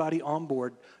everybody on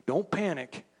board, don't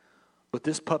panic, but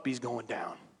this puppy's going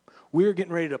down. We're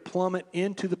getting ready to plummet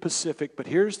into the Pacific, but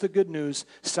here's the good news.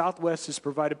 Southwest has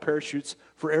provided parachutes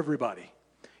for everybody.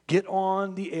 Get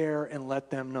on the air and let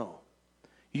them know.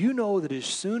 You know that as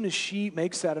soon as she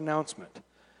makes that announcement,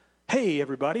 hey,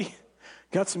 everybody,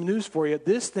 got some news for you.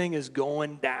 This thing is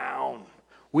going down.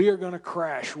 We are going to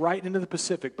crash right into the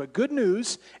Pacific. But good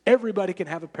news, everybody can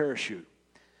have a parachute.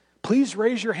 Please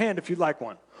raise your hand if you'd like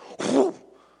one.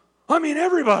 I mean,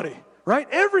 everybody, right?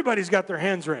 Everybody's got their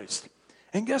hands raised.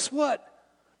 And guess what?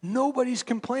 Nobody's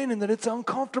complaining that it's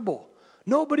uncomfortable.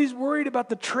 Nobody's worried about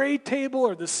the tray table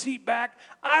or the seat back.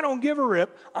 I don't give a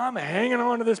rip. I'm hanging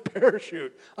on to this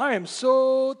parachute. I am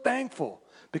so thankful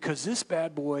because this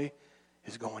bad boy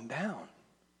is going down.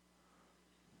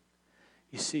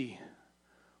 You see,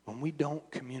 when we don't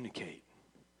communicate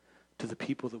to the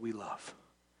people that we love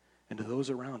and to those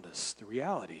around us, the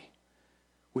reality,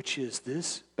 which is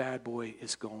this bad boy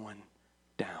is going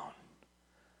down.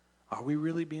 Are we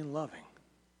really being loving?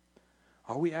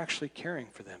 Are we actually caring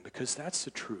for them? Because that's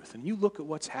the truth. And you look at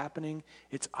what's happening,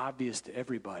 it's obvious to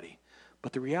everybody.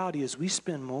 But the reality is we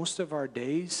spend most of our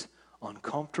days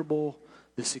uncomfortable,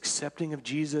 this accepting of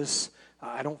Jesus.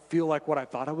 I don't feel like what I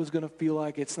thought I was going to feel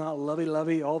like. It's not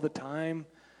lovey-lovey all the time.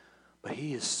 But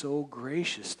he is so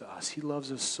gracious to us. He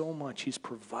loves us so much. He's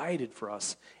provided for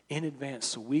us in advance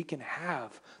so we can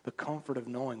have the comfort of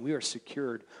knowing we are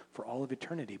secured for all of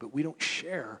eternity. But we don't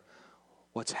share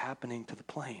what's happening to the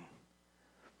plane.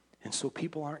 And so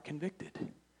people aren't convicted.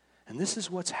 And this is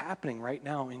what's happening right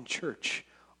now in church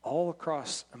all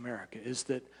across America, is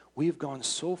that we have gone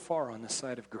so far on the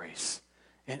side of grace.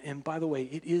 And by the way,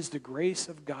 it is the grace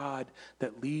of God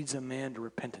that leads a man to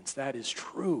repentance. That is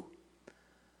true.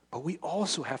 But we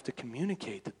also have to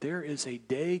communicate that there is a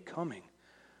day coming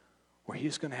where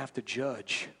he's going to have to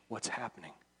judge what's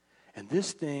happening. And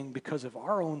this thing, because of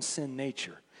our own sin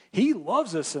nature, he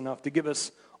loves us enough to give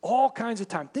us all kinds of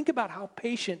time. Think about how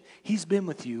patient he's been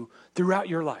with you throughout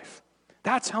your life.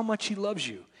 That's how much he loves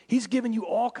you. He's given you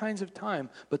all kinds of time,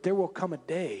 but there will come a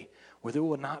day where there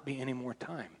will not be any more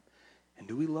time. And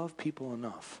do we love people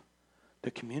enough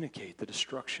to communicate the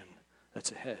destruction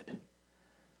that's ahead?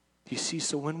 You see,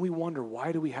 so when we wonder,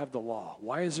 why do we have the law?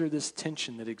 Why is there this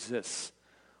tension that exists?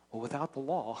 Well, without the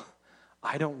law,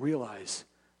 I don't realize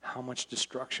how much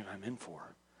destruction I'm in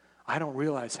for. I don't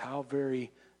realize how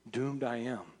very doomed I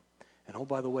am. And oh,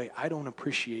 by the way, I don't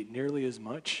appreciate nearly as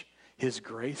much his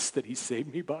grace that he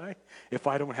saved me by if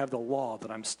I don't have the law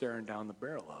that I'm staring down the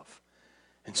barrel of.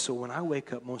 And so when I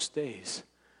wake up most days,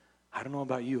 I don't know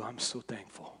about you, I'm so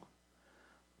thankful.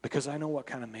 Because I know what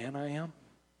kind of man I am.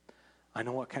 I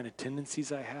know what kind of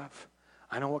tendencies I have.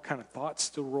 I know what kind of thoughts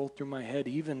still roll through my head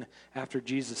even after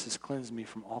Jesus has cleansed me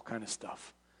from all kind of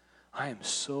stuff. I am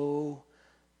so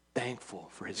thankful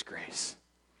for his grace.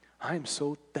 I am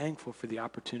so thankful for the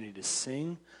opportunity to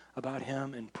sing about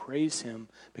him and praise him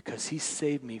because he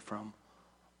saved me from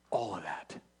all of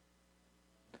that.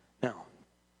 Now,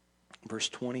 verse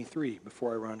 23,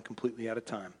 before I run completely out of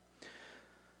time.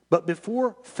 But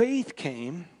before faith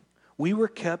came, we were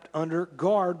kept under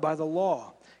guard by the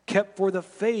law, kept for the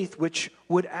faith which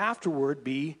would afterward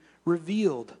be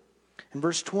revealed. In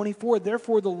verse 24,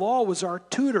 therefore the law was our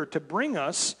tutor to bring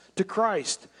us to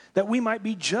Christ, that we might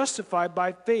be justified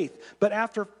by faith. But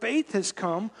after faith has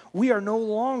come, we are no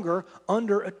longer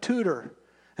under a tutor.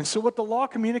 And so what the law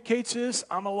communicates is,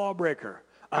 I'm a lawbreaker.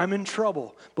 I'm in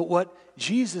trouble. But what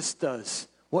Jesus does,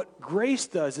 what grace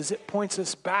does, is it points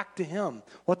us back to him.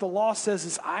 What the law says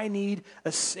is, I need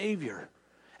a Savior.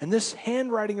 And this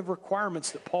handwriting of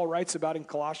requirements that Paul writes about in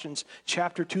Galatians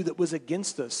Chapter 2 that was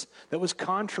against us, that was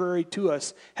contrary to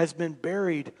us, has been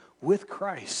buried with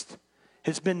Christ,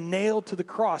 has been nailed to the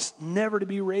cross, never to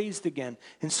be raised again.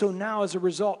 And so now as a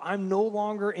result, I'm no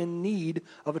longer in need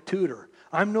of a tutor.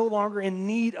 I'm no longer in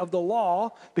need of the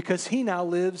law because he now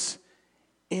lives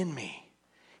in me.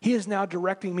 He is now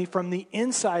directing me from the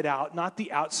inside out, not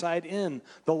the outside in.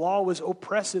 The law was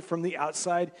oppressive from the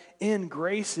outside in.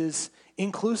 Grace is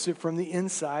inclusive from the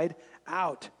inside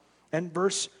out. And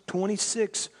verse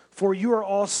 26, for you are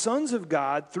all sons of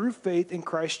God through faith in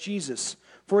Christ Jesus.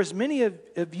 For as many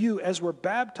of you as were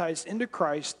baptized into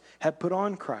Christ have put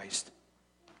on Christ.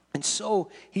 And so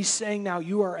he's saying now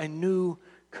you are a new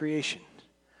creation,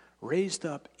 raised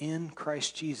up in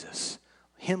Christ Jesus.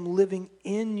 Him living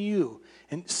in you.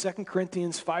 In 2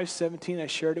 Corinthians 5:17, I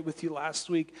shared it with you last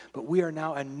week, but we are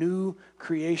now a new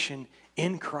creation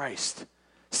in Christ,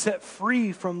 set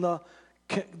free from the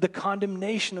the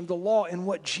condemnation of the law. And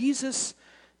what Jesus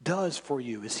does for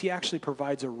you is he actually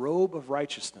provides a robe of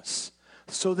righteousness.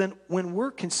 So then when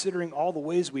we're considering all the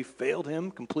ways we failed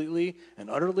him completely and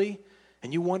utterly,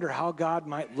 and you wonder how God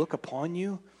might look upon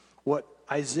you, what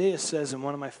Isaiah says in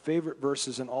one of my favorite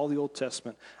verses in all the Old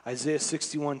Testament, Isaiah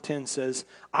 61:10 says,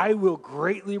 I will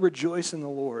greatly rejoice in the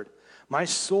Lord. My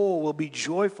soul will be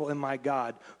joyful in my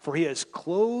God, for he has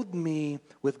clothed me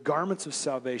with garments of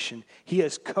salvation. He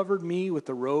has covered me with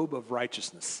the robe of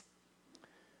righteousness.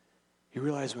 You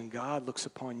realize when God looks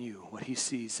upon you, what he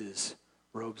sees is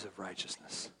robes of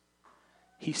righteousness.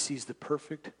 He sees the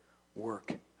perfect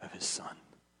work of his Son.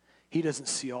 He doesn't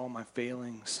see all my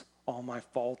failings, all my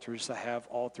falters I have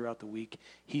all throughout the week.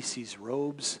 He sees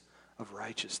robes of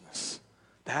righteousness.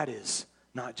 That is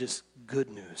not just good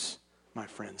news, my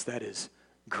friends. That is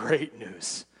great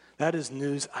news. That is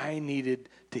news I needed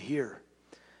to hear.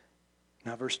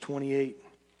 Now, verse 28,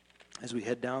 as we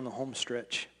head down the home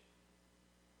stretch.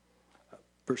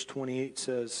 Verse 28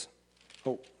 says,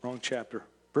 wrong chapter.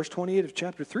 Verse 28 of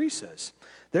chapter 3 says,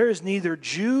 there is neither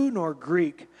Jew nor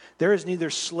Greek, there is neither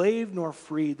slave nor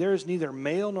free, there is neither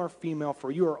male nor female,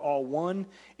 for you are all one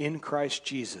in Christ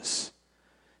Jesus.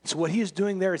 So what he is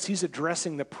doing there is he's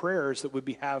addressing the prayers that would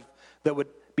be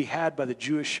had by the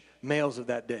Jewish males of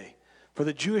that day. For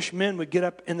the Jewish men would get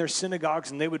up in their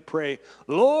synagogues and they would pray,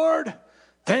 Lord,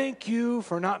 thank you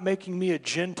for not making me a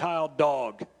Gentile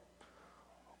dog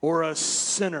or a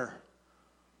sinner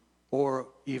or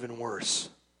even worse,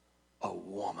 a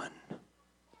woman.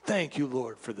 Thank you,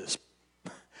 Lord, for this.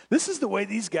 This is the way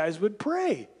these guys would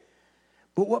pray.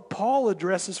 But what Paul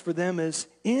addresses for them is,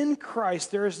 in Christ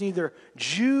there is neither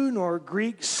Jew nor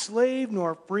Greek, slave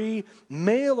nor free,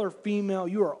 male or female.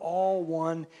 You are all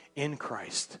one in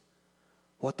Christ.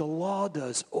 What the law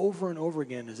does over and over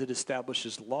again is it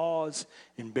establishes laws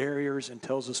and barriers and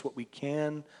tells us what we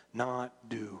can not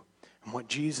do. And what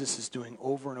Jesus is doing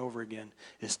over and over again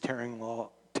is tearing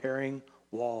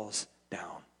walls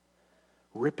down,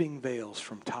 ripping veils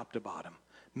from top to bottom,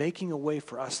 making a way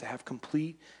for us to have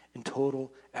complete and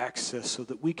total access so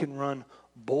that we can run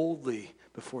boldly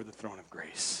before the throne of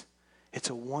grace.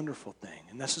 It's a wonderful thing.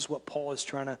 And this is what Paul is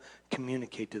trying to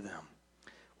communicate to them.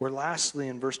 Where lastly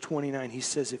in verse 29, he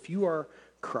says, if you are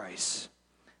Christ,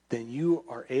 then you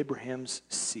are Abraham's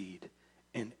seed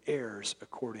and heirs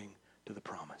according to the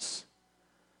promise.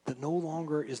 That no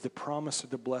longer is the promise of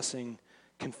the blessing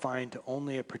confined to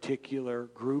only a particular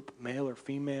group, male or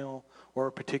female, or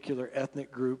a particular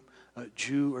ethnic group,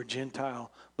 Jew or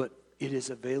Gentile, but it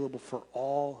is available for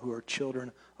all who are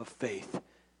children of faith.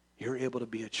 You're able to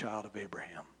be a child of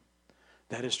Abraham.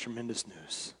 That is tremendous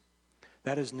news.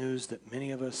 That is news that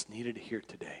many of us needed to hear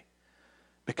today.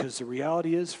 Because the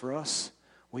reality is, for us,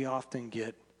 we often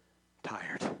get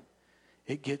tired.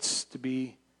 It gets to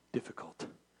be difficult.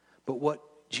 But what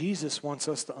Jesus wants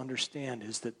us to understand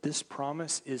is that this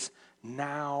promise is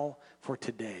now for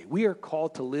today. We are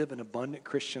called to live an abundant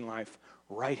Christian life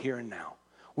right here and now.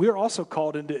 We are also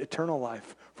called into eternal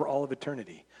life for all of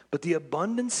eternity. But the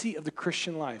abundancy of the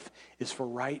Christian life is for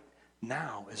right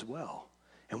now as well.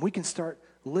 And we can start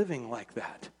living like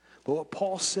that. But what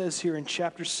Paul says here in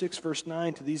chapter 6, verse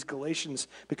 9 to these Galatians,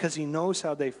 because he knows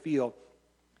how they feel,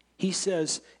 he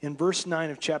says in verse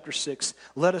 9 of chapter 6,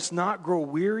 let us not grow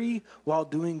weary while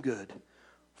doing good,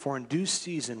 for in due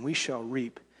season we shall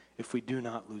reap if we do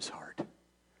not lose heart.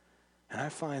 And I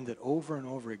find that over and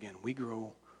over again we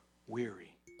grow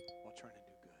weary while trying to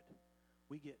do good.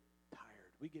 We get tired.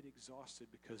 We get exhausted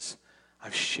because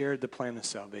I've shared the plan of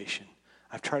salvation.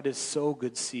 I've tried to sow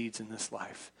good seeds in this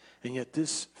life. And yet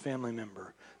this family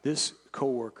member, this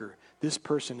coworker, this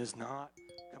person is not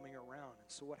coming around. And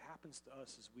so what happens to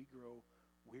us is we grow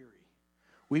weary.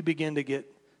 We begin to get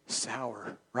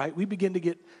sour, right? We begin to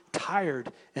get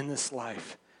tired in this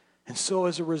life. And so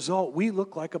as a result, we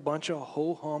look like a bunch of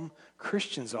ho-hum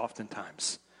Christians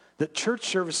oftentimes. That church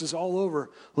services all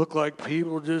over look like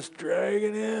people just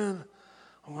dragging in.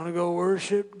 I want to go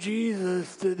worship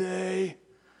Jesus today.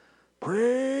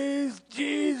 Praise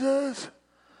Jesus.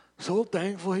 So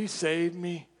thankful he saved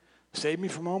me. Saved me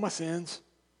from all my sins.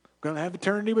 I'm going to have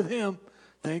eternity with him.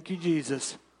 Thank you,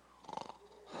 Jesus.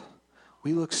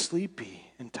 We look sleepy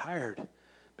and tired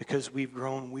because we've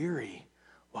grown weary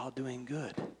while doing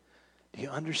good. Do you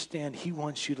understand? He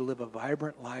wants you to live a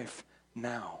vibrant life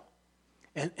now.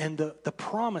 And the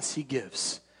promise he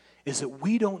gives is that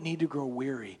we don't need to grow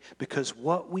weary because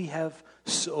what we have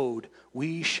sowed,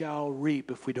 we shall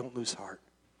reap if we don't lose heart.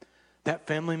 That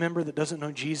family member that doesn't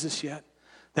know Jesus yet,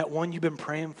 that one you've been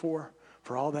praying for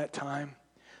all that time,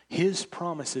 his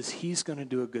promise is he's going to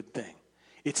do a good thing.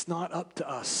 It's not up to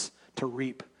us to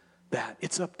reap that.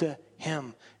 It's up to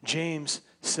him. James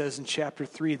says in chapter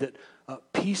 3 that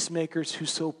peacemakers who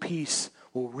sow peace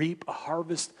will reap a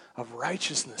harvest of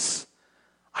righteousness.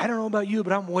 I don't know about you,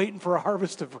 but I'm waiting for a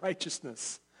harvest of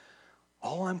righteousness.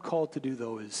 All I'm called to do,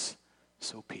 though, is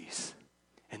sow peace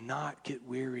and not get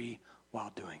weary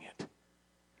while doing it.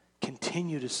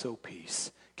 Continue to sow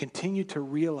peace. Continue to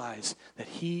realize that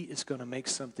he is going to make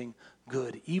something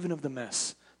good, even of the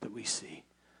mess that we see.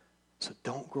 So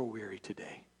don't grow weary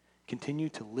today. Continue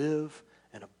to live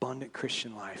an abundant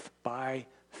Christian life by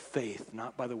faith,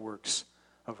 not by the works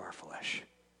of our flesh.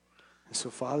 And so,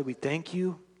 Father, we thank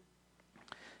you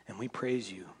and we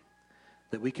praise you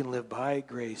that we can live by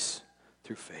grace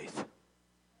through faith.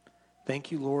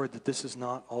 Thank you, Lord, that this is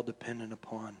not all dependent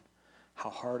upon how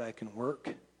hard I can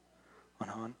work,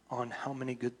 on how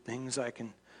many good things I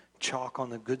can chalk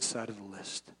on the good side of the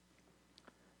list.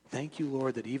 Thank you,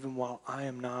 Lord, that even while I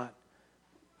am not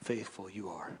faithful, you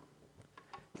are.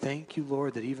 Thank you,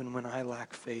 Lord, that even when I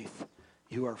lack faith,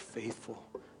 you are faithful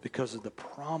because of the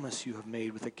promise you have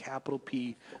made with a capital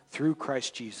P through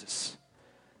Christ Jesus.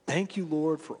 Thank you,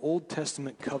 Lord, for Old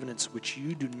Testament covenants which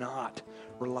you do not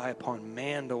rely upon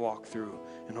man to walk through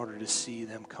in order to see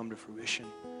them come to fruition.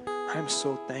 I'm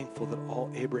so thankful that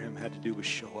all Abraham had to do was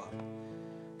show up.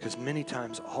 Because many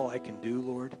times all I can do,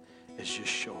 Lord, is just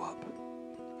show up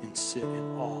and sit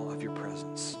in awe of your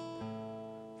presence.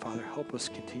 Father, help us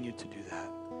continue to do that.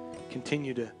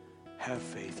 Continue to have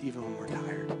faith even when we're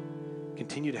tired.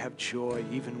 Continue to have joy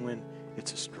even when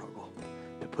it's a struggle.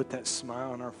 To put that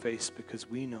smile on our face because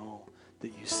we know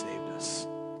that you saved us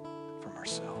from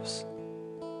ourselves.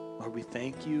 Lord, we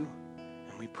thank you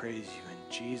and we praise you in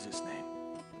Jesus' name.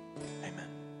 Amen.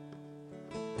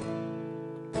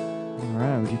 All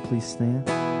right, would you please stand?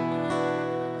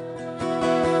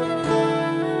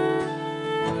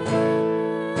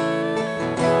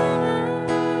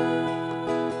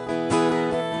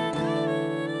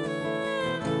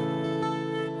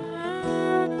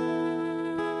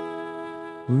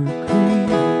 We're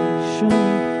creation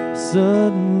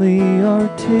suddenly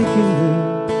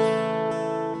articulate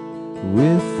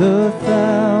with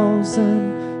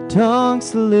 1,000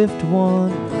 tongues to lift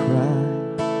one cry.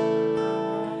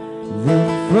 Then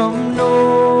from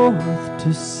north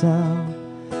to south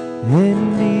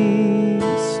and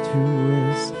east to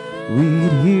west,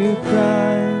 we'd hear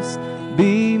Christ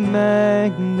be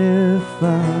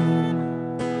magnified.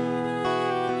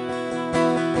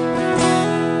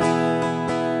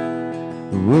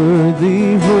 Were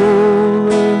the whole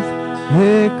earth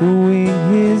echoing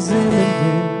his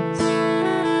image,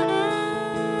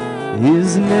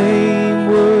 his name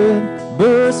would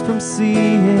burst from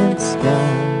sea and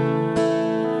sky.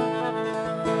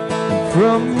 And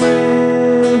from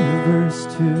rivers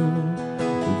to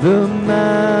the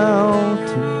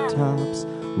mountain tops,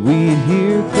 we'd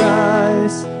hear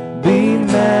Christ be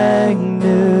magnified.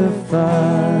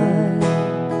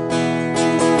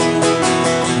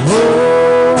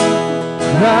 Oh,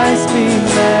 Christ be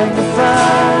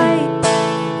magnified,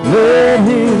 let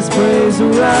his praise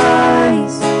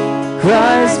arise.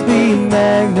 Christ be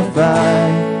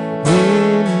magnified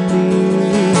in me.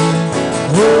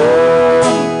 Oh,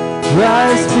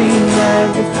 Christ be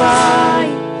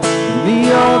magnified in the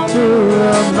altar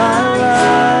of my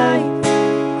life.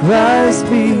 Christ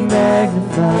be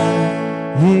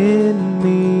magnified in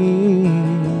me.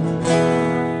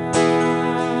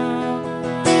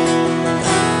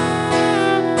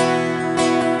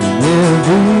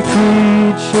 Every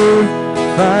creature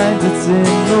finds its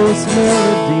inmost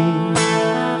melody.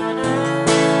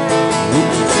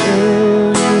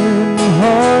 Every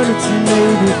heart it's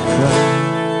made it cry.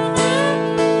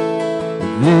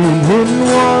 Then in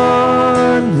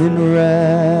one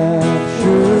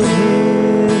enraptured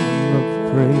hymn of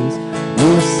praise,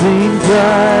 we'll sing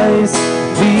Christ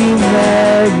be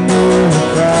magnified.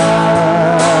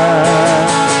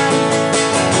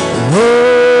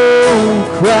 Oh,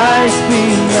 Christ be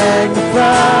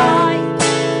magnified,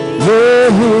 let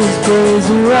his praise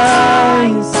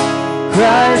arise.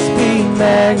 Christ be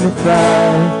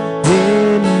magnified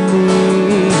in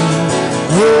me.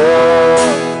 Oh,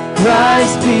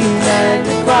 Christ be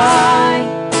magnified,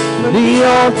 the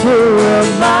altar of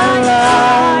my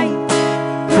life.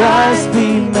 Christ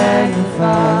be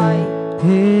magnified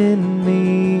in me.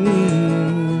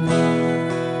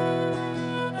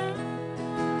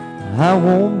 I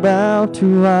won't bow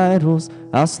to idols,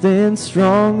 I'll stand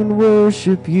strong and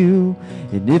worship you.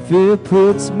 And if it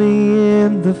puts me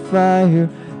in the fire,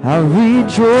 I'll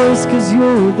rejoice 'cause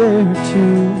you're there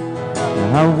too.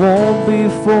 I won't be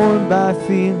formed by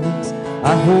feelings,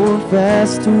 I hold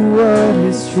fast to what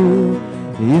is true.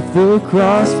 If the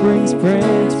cross brings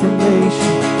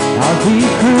transformation, I'll be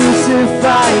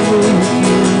crucified with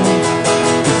you.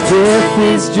 'Cause death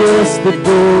is just the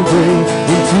doorway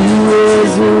into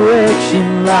resurrection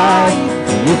life.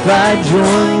 And if I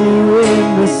join you in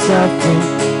the suffering,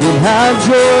 then have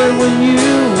joy when you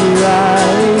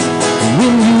rise. And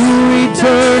when you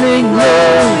return in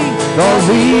glory, all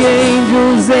the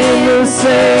angels and the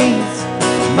saints,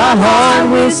 my heart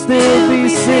will still be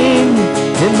singing,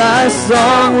 and my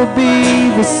song will be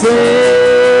the same.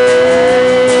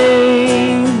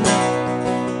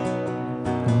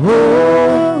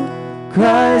 Oh,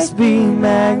 Christ be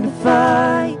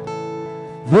magnified,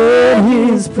 let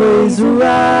his praise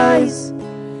arise.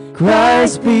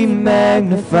 Christ be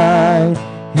magnified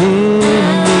in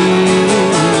me.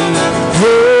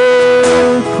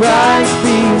 Oh, Christ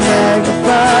be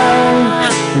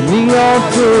magnified in the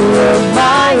altar of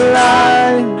my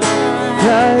life.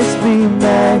 Christ be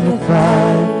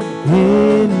magnified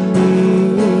in me.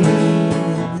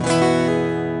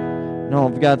 And all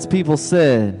of God's people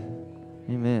said,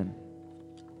 amen.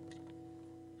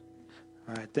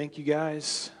 All right, thank you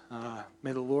guys.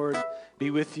 May the Lord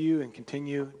be with you and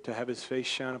continue to have his face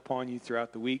shine upon you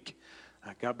throughout the week.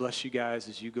 God bless you guys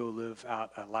as you go live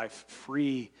out a life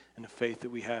free in the faith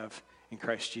that we have in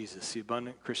Christ Jesus, the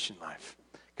abundant Christian life.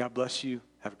 God bless you.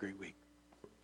 Have a great week.